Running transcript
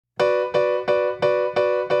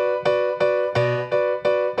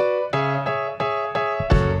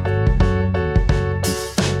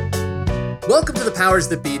Welcome to the Powers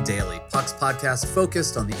That Be Daily, Puck's podcast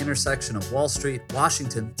focused on the intersection of Wall Street,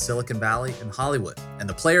 Washington, Silicon Valley, and Hollywood, and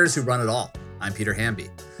the players who run it all. I'm Peter Hamby.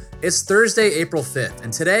 It's Thursday, April 5th,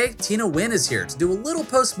 and today, Tina Nguyen is here to do a little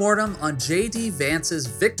postmortem on J.D. Vance's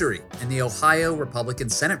victory in the Ohio Republican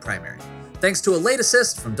Senate primary, thanks to a late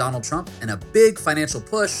assist from Donald Trump and a big financial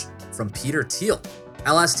push from Peter Thiel.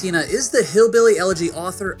 I'll ask Tina, is the hillbilly elegy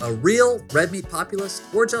author a real red meat populist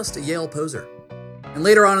or just a Yale poser? And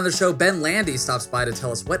later on in the show, Ben Landy stops by to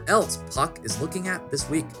tell us what else Puck is looking at this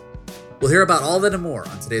week. We'll hear about all that and more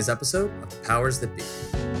on today's episode of The Powers That Be.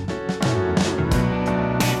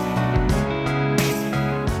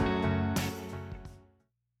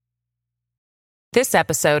 This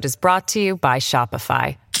episode is brought to you by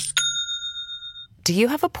Shopify. Do you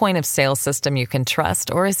have a point of sale system you can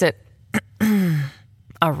trust, or is it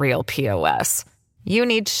a real POS? You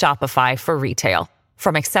need Shopify for retail.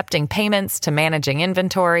 From accepting payments to managing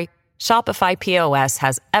inventory, Shopify POS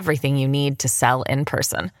has everything you need to sell in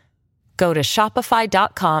person. Go to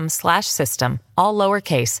shopify.com/system, all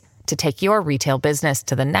lowercase, to take your retail business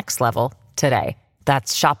to the next level today.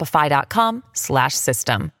 That's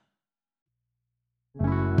shopify.com/system.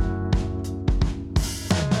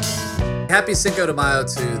 Happy Cinco de Mayo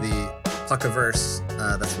to the Puckiverse.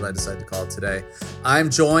 That's what I decided to call it today. I'm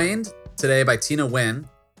joined today by Tina Nguyen,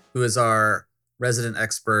 who is our resident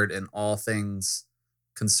expert in all things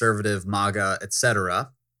conservative, MAGA,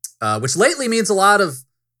 etc., which lately means a lot of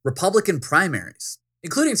Republican primaries,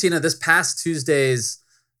 including, Tina, this past Tuesday's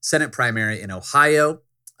Senate primary in Ohio.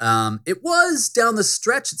 It was down the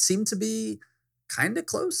stretch. It seemed to be kind of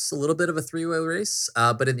close, a little bit of a three-way race.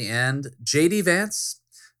 But in the end, J.D. Vance,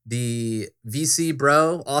 the VC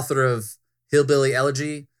bro, author of Hillbilly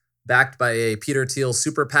Elegy, backed by a Peter Thiel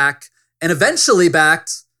super PAC, and eventually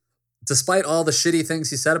backed, despite all the shitty things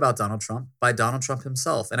he said about Donald Trump, by Donald Trump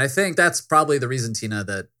himself. And I think that's probably the reason, Tina,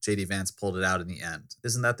 that J.D. Vance pulled it out in the end.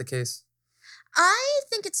 Isn't that the case? I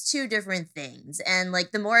think it's two different things. And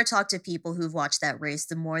the more I talk to people who've watched that race,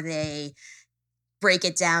 the more they break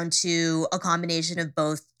it down to a combination of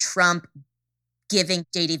both Trump giving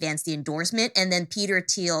J.D. Vance the endorsement and then Peter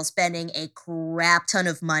Thiel spending a crap ton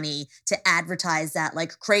of money to advertise that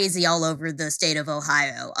like crazy all over the state of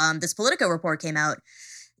Ohio. This Politico report came out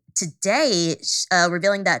today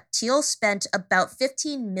revealing that Thiel spent about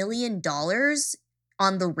 $15 million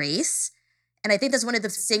on the race. And I think that's one of the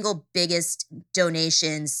single biggest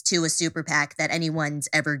donations to a super PAC that anyone's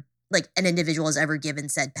ever, an individual has ever given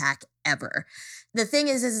said PAC ever. The thing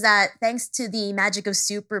is that thanks to the magic of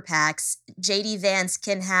super PACs, J.D. Vance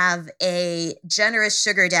can have a generous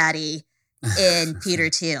sugar daddy in Peter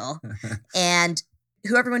Thiel. And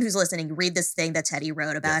everyone who's listening, read this thing that Teddy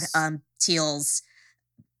wrote about Thiel's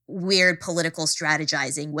weird political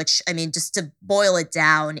strategizing, which, just to boil it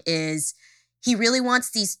down, is he really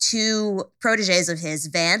wants these two proteges of his,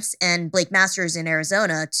 Vance and Blake Masters in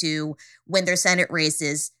Arizona, to win their Senate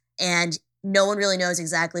races. And no one really knows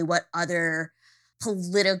exactly what other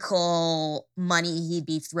political money he'd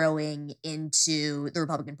be throwing into the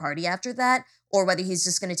Republican Party after that, or whether he's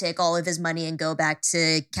just going to take all of his money and go back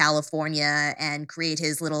to California and create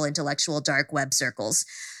his little intellectual dark web circles.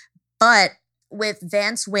 But with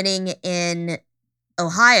Vance winning in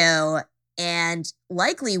Ohio and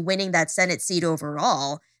likely winning that Senate seat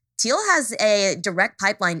overall, Thiel has a direct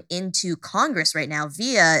pipeline into Congress right now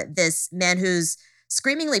via this man who's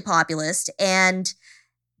screamingly populist and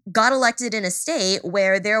got elected in a state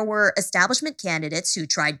where there were establishment candidates who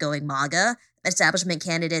tried going MAGA, establishment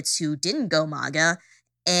candidates who didn't go MAGA,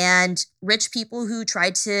 and rich people who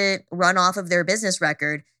tried to run off of their business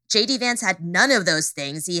record. J.D. Vance had none of those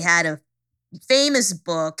things. He had a famous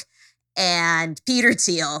book and Peter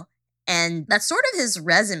Thiel, and that's sort of his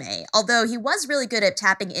resume, although he was really good at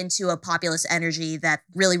tapping into a populist energy that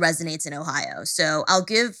really resonates in Ohio. So I'll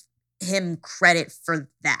give him credit for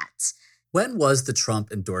that. When was the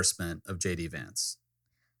Trump endorsement of J.D. Vance?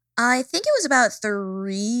 I think it was about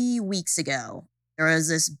 3 weeks ago. There was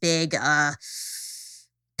this big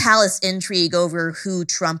palace intrigue over who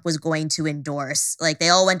Trump was going to endorse. They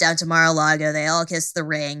all went down to Mar-a-Lago. They all kissed the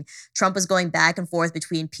ring. Trump was going back and forth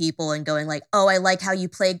between people and going oh, I like how you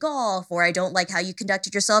play golf, or I don't like how you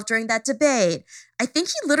conducted yourself during that debate. I think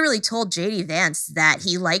he literally told J.D. Vance that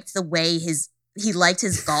he liked the way he liked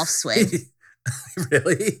his golf swing.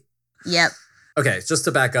 Really? Yep. Okay, just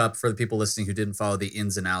to back up for the people listening who didn't follow the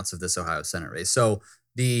ins and outs of this Ohio Senate race. So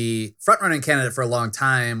the front-running candidate for a long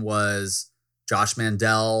time was Josh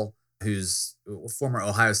Mandel, who's a former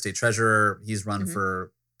Ohio State treasurer. He's run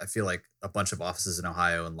for, I feel like, a bunch of offices in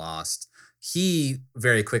Ohio and lost. He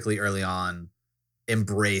very quickly early on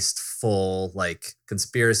embraced full like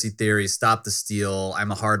conspiracy theory, stop the steal,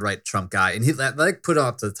 I'm a hard right Trump guy. And he like put him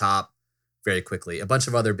up to the top very quickly. A bunch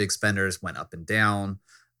of other big spenders went up and down.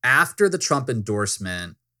 After the Trump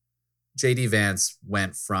endorsement, JD Vance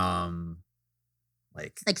went from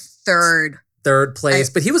like third place,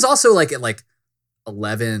 but he was also like at like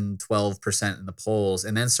 11-12% in the polls,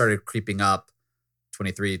 and then started creeping up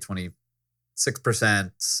 23-26%,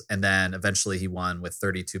 and then eventually he won with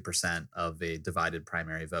 32% of a divided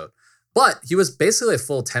primary vote. But he was basically a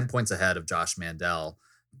full 10 points ahead of Josh Mandel.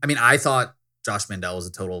 I mean, I thought Josh Mandel was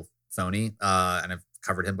a total phony, and I've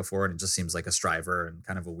covered him before, and it just seems like a striver and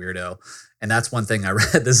kind of a weirdo. And that's one thing I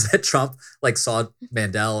read, is that Trump like saw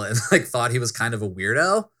Mandel and like thought he was kind of a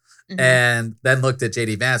weirdo, and then looked at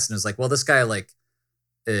JD Vance and was like, well, this guy like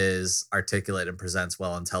is articulate and presents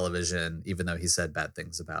well on television, even though he said bad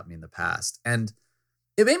things about me in the past. And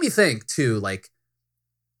it made me think too, like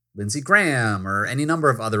Lindsey Graham or any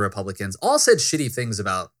number of other Republicans all said shitty things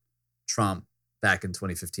about Trump back in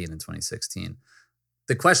 2015 and 2016.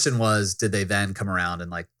 The question was, did they then come around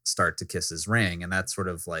and like start to kiss his ring? And that sort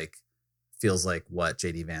of like feels like what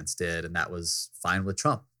JD Vance did. And that was fine with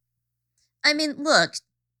Trump. I mean, look,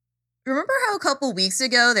 remember how a couple weeks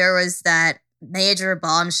ago there was that major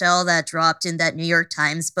bombshell that dropped in that New York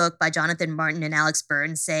Times book by Jonathan Martin and Alex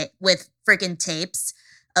Burns with freaking tapes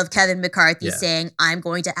of Kevin McCarthy saying, I'm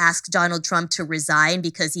going to ask Donald Trump to resign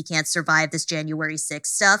because he can't survive this January 6th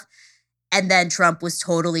stuff. And then Trump was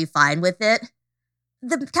totally fine with it.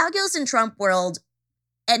 The calculus in Trump world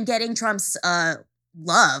and getting Trump's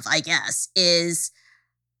love, I guess, is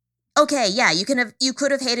okay, yeah, you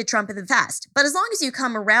could have hated Trump in the past, but as long as you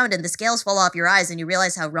come around and the scales fall off your eyes and you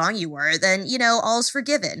realize how wrong you were, then, all's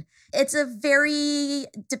forgiven. It's a very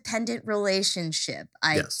dependent relationship,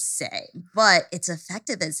 I'd say, but it's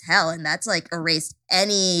effective as hell, and that's like erased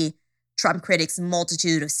any Trump critic's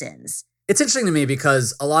multitude of sins. It's interesting to me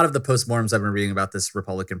because a lot of the postmortems I've been reading about this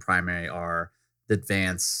Republican primary are that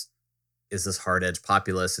Vance is this hard-edge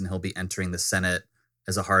populist and he'll be entering the Senate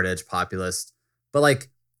as a hard-edge populist. But like,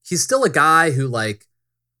 he's still a guy who like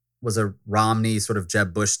was a Romney sort of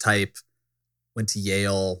Jeb Bush type, went to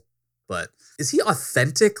Yale, but is he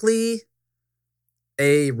authentically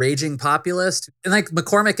a raging populist? And like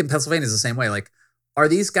McCormick in Pennsylvania is the same way. Like, are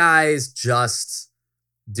these guys just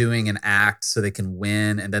doing an act so they can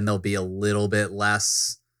win and then they'll be a little bit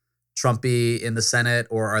less Trumpy in the Senate,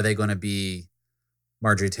 or are they going to be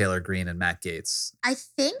Marjorie Taylor Greene and Matt Gaetz? I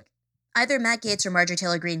think either Matt Gaetz or Marjorie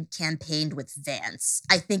Taylor Greene campaigned with Vance.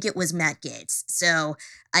 I think it was Matt Gaetz. So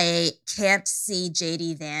I can't see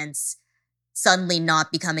JD Vance suddenly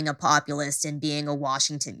not becoming a populist and being a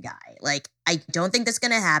Washington guy. Like, I don't think that's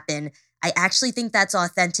going to happen. I actually think that's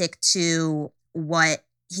authentic to what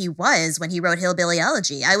he was when he wrote Hillbilly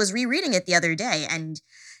Elegy. I was rereading it the other day, and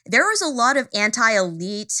there was a lot of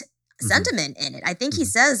anti-elite sentiment in it. I think he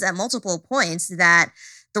says at multiple points that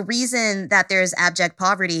the reason that there's abject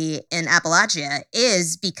poverty in Appalachia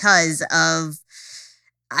is because of,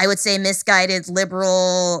 I would say, misguided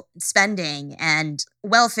liberal spending and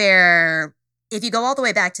welfare. If you go all the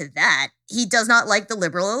way back to that, he does not like the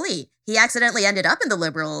liberal elite. He accidentally ended up in the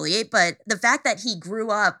liberal elite, but the fact that he grew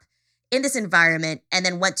up in this environment and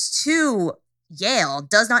then went to Yale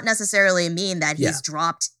does not necessarily mean that he's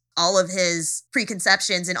dropped all of his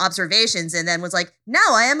preconceptions and observations and then was like, no,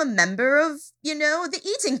 I am a member of, the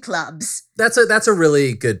eating clubs. That's a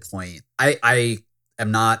really good point. I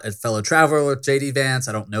am not a fellow traveler with JD Vance.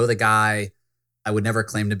 I don't know the guy. I would never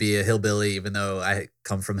claim to be a hillbilly, even though I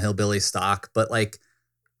come from hillbilly stock. But like,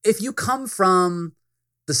 if you come from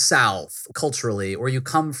the South culturally, or you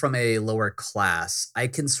come from a lower class, I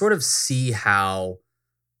can sort of see how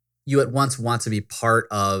you at once want to be part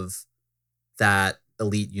of that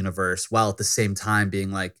elite universe, while at the same time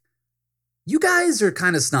being like, you guys are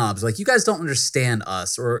kind of snobs. Like, you guys don't understand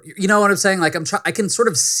us, or you know what I'm saying? Like, I can sort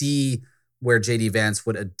of see where JD Vance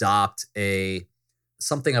would adopt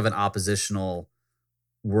something of an oppositional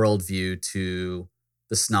worldview to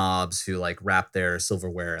the snobs who like wrap their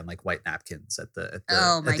silverware in like white napkins at the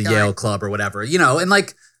Yale Club or whatever, and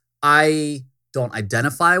like, I don't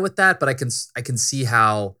identify with that, but I can see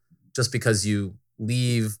how just because you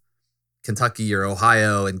leave Kentucky or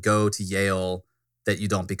Ohio and go to Yale, that you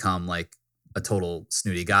don't become like a total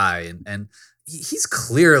snooty guy. And he's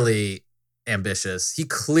clearly ambitious. He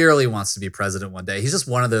clearly wants to be president one day. He's just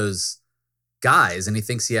one of those guys, and he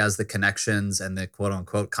thinks he has the connections and the quote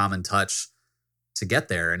unquote common touch to get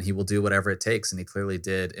there, and he will do whatever it takes. And he clearly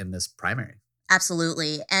did in this primary.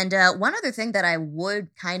 Absolutely. And one other thing that I would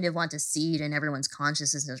kind of want to seed in everyone's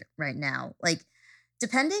consciousness right now, like,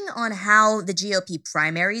 depending on how the GOP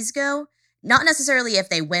primaries go, not necessarily if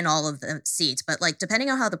they win all of the seats, but like depending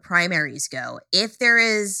on how the primaries go, if there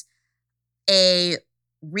is a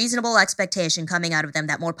reasonable expectation coming out of them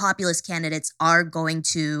that more populist candidates are going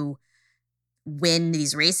to win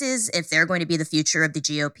these races, if they're going to be the future of the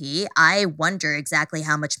GOP, I wonder exactly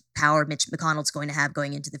how much power Mitch McConnell's going to have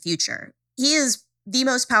going into the future. He is the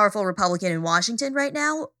most powerful Republican in Washington right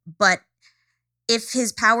now, but if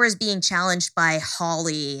his power is being challenged by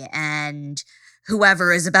Hawley and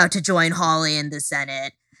whoever is about to join Hawley in the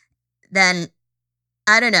Senate, then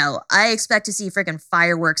I don't know. I expect to see freaking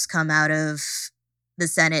fireworks come out of the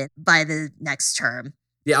Senate by the next term.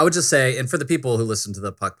 Yeah, I would just say, and for the people who listen to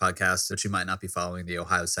the Puck podcast, that you might not be following the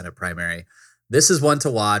Ohio Senate primary, this is one to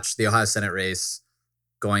watch. The Ohio Senate race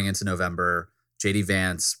going into November. JD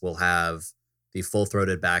Vance will have the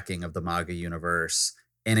full-throated backing of the MAGA universe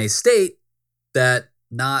in a state that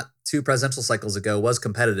not 2 presidential cycles ago was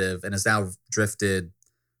competitive and has now drifted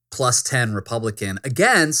plus 10 Republican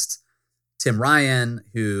against Tim Ryan,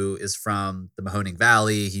 who is from the Mahoning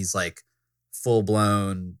Valley. He's like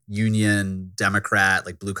full-blown union Democrat,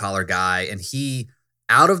 like blue-collar guy. And he,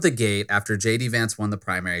 out of the gate, after JD Vance won the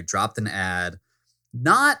primary, dropped an ad,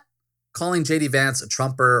 not calling JD Vance a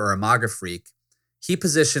Trumper or a MAGA freak. He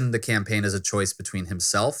positioned the campaign as a choice between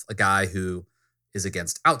himself, a guy who is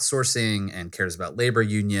against outsourcing and cares about labor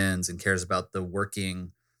unions and cares about the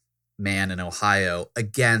working man in Ohio,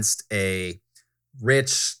 against a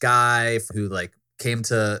rich guy who like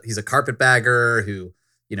he's a carpetbagger who,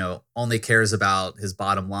 only cares about his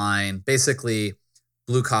bottom line, basically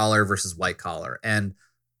blue collar versus white collar. And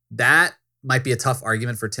that might be a tough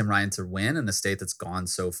argument for Tim Ryan to win in a state that's gone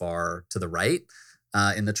so far to the right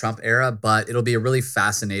in the Trump era, but it'll be a really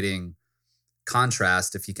fascinating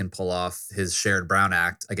contrast if he can pull off his Sherrod Brown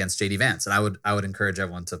Act against JD Vance. And I would encourage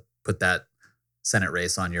everyone to put that Senate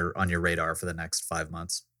race on your radar for the next 5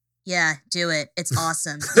 months. Yeah, do it. It's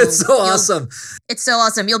awesome. It's so awesome. It's so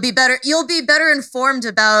awesome. You'll be better informed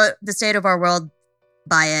about the state of our world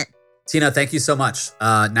by it. Tina, thank you so much.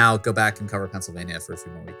 Now go back and cover Pennsylvania for a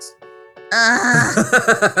few more weeks.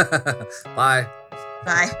 Bye.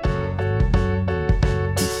 Bye.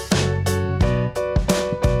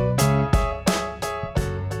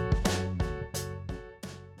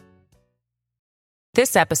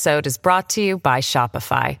 This episode is brought to you by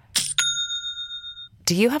Shopify.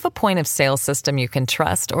 Do you have a point of sale system you can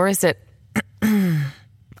trust, or is it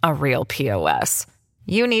a real POS?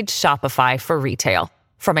 You need Shopify for retail.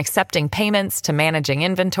 From accepting payments to managing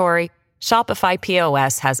inventory, Shopify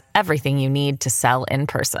POS has everything you need to sell in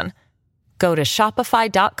person. Go to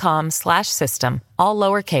shopify.com/system, all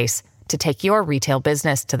lowercase, to take your retail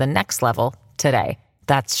business to the next level today.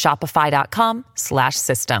 That's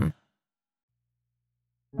shopify.com/system.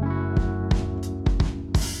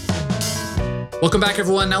 Welcome back,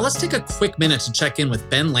 everyone. Now let's take a quick minute to check in with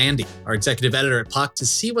Ben Landy, our executive editor at Puck, to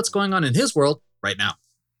see what's going on in his world right now.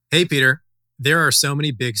 Hey, Peter. There are so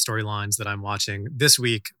many big storylines that I'm watching this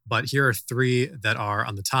week, but here are 3 that are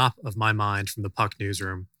on the top of my mind from the Puck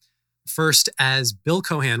newsroom. First, as Bill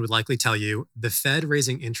Cohan would likely tell you, the Fed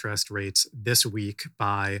raising interest rates this week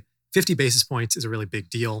by 50 basis points is a really big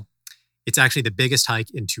deal. It's actually the biggest hike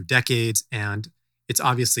in 2 decades, and it's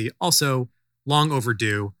obviously also long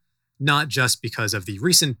overdue, not just because of the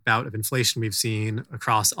recent bout of inflation we've seen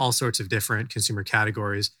across all sorts of different consumer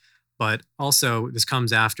categories, but also this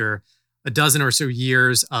comes after a dozen or so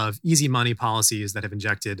years of easy money policies that have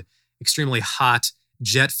injected extremely hot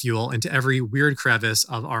jet fuel into every weird crevice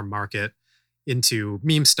of our market, into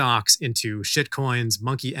meme stocks, into shitcoins,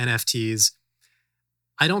 monkey NFTs.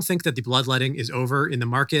 I don't think that the bloodletting is over in the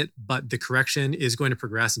market, but the correction is going to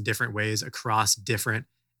progress in different ways across different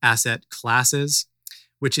asset classes,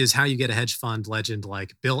 which is how you get a hedge fund legend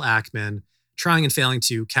like Bill Ackman trying and failing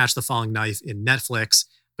to catch the falling knife in Netflix,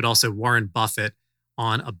 but also Warren Buffett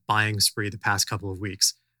on a buying spree the past couple of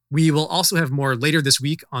weeks. We will also have more later this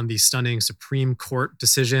week on the stunning Supreme Court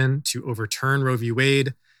decision to overturn Roe v.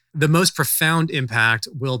 Wade. The most profound impact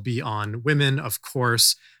will be on women, of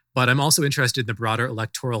course, but I'm also interested in the broader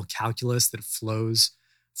electoral calculus that flows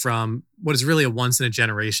from what is really a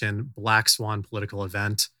once-in-a-generation black swan political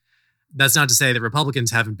event. That's not to say that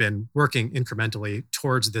Republicans haven't been working incrementally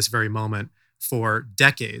towards this very moment for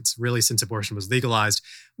decades, really since abortion was legalized.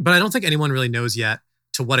 But I don't think anyone really knows yet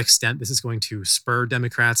to what extent this is going to spur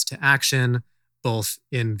Democrats to action, both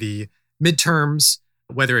in the midterms,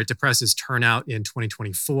 whether it depresses turnout in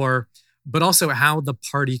 2024, but also how the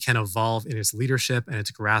party can evolve in its leadership and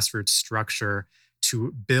its grassroots structure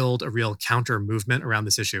to build a real counter movement around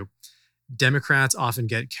this issue. Democrats often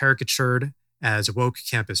get caricatured as woke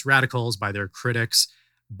campus radicals by their critics,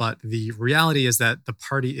 but the reality is that the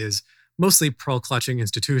party is mostly pearl-clutching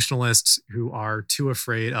institutionalists who are too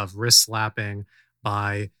afraid of wrist-slapping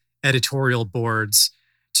by editorial boards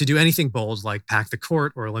to do anything bold like pack the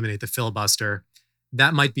court or eliminate the filibuster.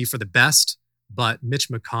 That might be for the best, but Mitch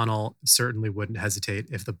McConnell certainly wouldn't hesitate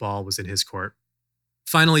if the ball was in his court.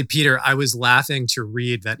 Finally, Peter, I was laughing to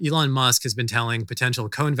read that Elon Musk has been telling potential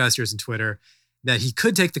co-investors in Twitter that he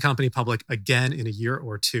could take the company public again in a year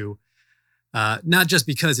or two. Not just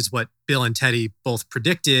because it's what Bill and Teddy both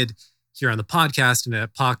predicted here on the podcast and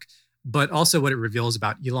at Puck, but also what it reveals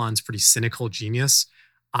about Elon's pretty cynical genius.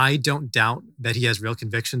 I don't doubt that he has real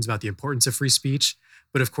convictions about the importance of free speech,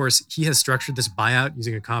 but of course, he has structured this buyout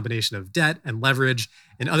using a combination of debt and leverage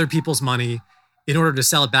and other people's money in order to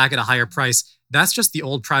sell it back at a higher price. That's just the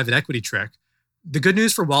old private equity trick. The good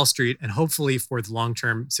news for Wall Street, and hopefully for the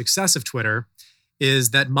long-term success of Twitter,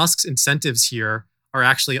 is that Musk's incentives here are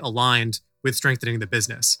actually aligned with strengthening the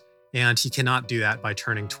business. And he cannot do that by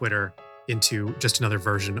turning Twitter into just another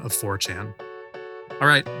version of 4chan. All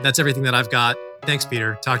right, that's everything that I've got. Thanks,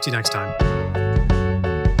 Peter. Talk to you next time.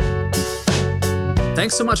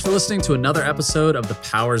 Thanks so much for listening to another episode of The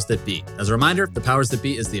Powers That Be. As a reminder, The Powers That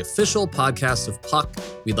Be is the official podcast of Puck.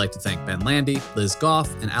 We'd like to thank Ben Landy, Liz Goff,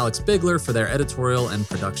 and Alex Bigler for their editorial and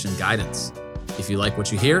production guidance. If you like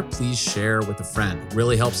what you hear, please share with a friend. It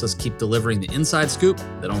really helps us keep delivering the inside scoop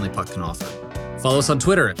that only Puck can offer. Follow us on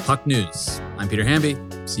Twitter at Puck News. I'm Peter Hamby.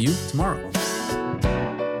 See you tomorrow.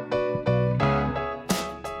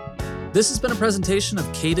 This has been a presentation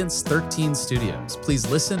of Cadence 13 Studios. Please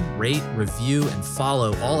listen, rate, review, and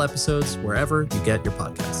follow all episodes wherever you get your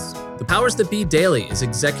podcasts. The Powers That Be Daily is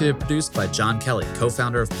executive produced by John Kelly,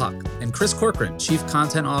 co-founder of Puck, and Chris Corcoran, chief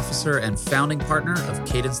content officer and founding partner of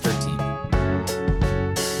Cadence 13.